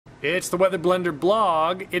It's the Weather Blender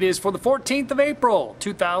blog. It is for the 14th of April,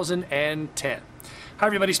 2010. Hi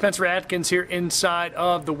everybody, Spencer Atkins here inside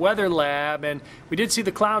of the Weather Lab, and we did see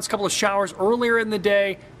the clouds, a couple of showers earlier in the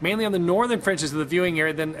day, mainly on the northern fringes of the viewing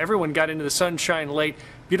area. Then everyone got into the sunshine late.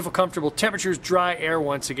 Beautiful, comfortable temperatures, dry air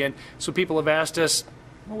once again. So people have asked us,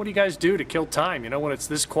 well, what do you guys do to kill time, when it's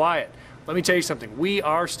this quiet? Let me tell you something. We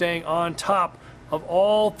are staying on top of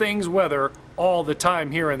all things weather all the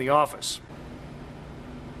time here in the office.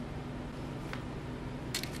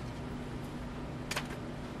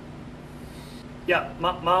 Yeah,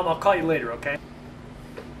 Mom, I'll call you later, okay?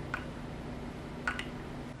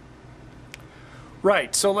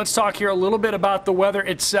 Right, so let's talk here a little bit about the weather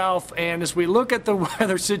itself, and as we look at the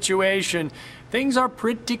weather situation, things are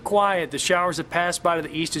pretty quiet. The showers have passed by to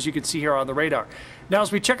the east, as you can see here on the radar. Now,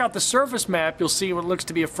 as we check out the surface map, you'll see what looks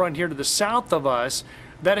to be a front here to the south of us.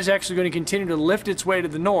 That is actually going to continue to lift its way to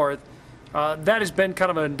the north. That has been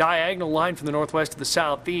kind of a diagonal line from the northwest to the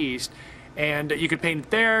southeast. And you could paint it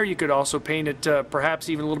there. You could also paint it perhaps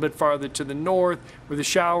even a little bit farther to the north where the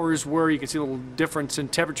showers were. You can see a little difference in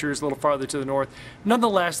temperatures a little farther to the north.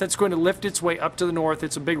 Nonetheless, that's going to lift its way up to the north.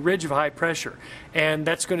 It's a big ridge of high pressure, and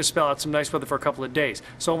that's going to spell out some nice weather for a couple of days.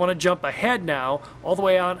 So I want to jump ahead now all the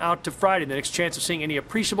way on out to Friday. The next chance of seeing any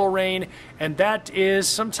appreciable rain, and that is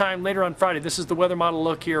sometime later on Friday. This is the weather model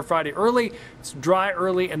look here Friday early. It's dry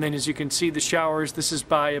early, and then as you can see, the showers, this is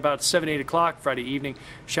by about 7, 8 o'clock Friday evening.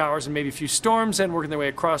 Showers and maybe a few storms and working their way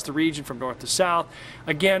across the region from north to south.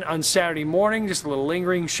 Again, on Saturday morning, just a little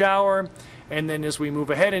lingering shower. And then as we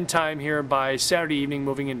move ahead in time here by Saturday evening,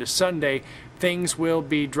 moving into Sunday, things will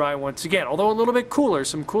be dry once again, although a little bit cooler.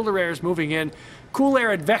 Some cooler air is moving in. Cool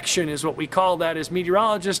air advection is what we call that as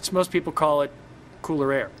meteorologists. Most people call it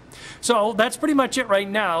cooler air. So that's pretty much it right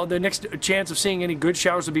now. The next chance of seeing any good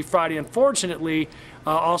showers will be Friday, unfortunately.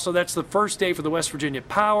 Also, that's the first day for the West Virginia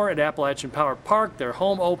Power at Appalachian Power Park, their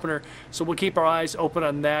home opener. So we'll keep our eyes open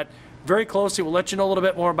on that very closely. We'll let you know a little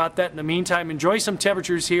bit more about that. In the meantime, enjoy some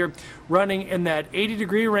temperatures here running in that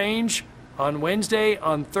 80-degree range on Wednesday,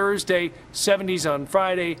 on Thursday, 70s on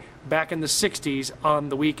Friday, back in the 60s on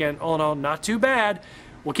the weekend. All in all, not too bad.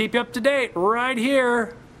 We'll keep you up to date right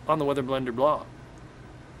here on the Weather Blender blog.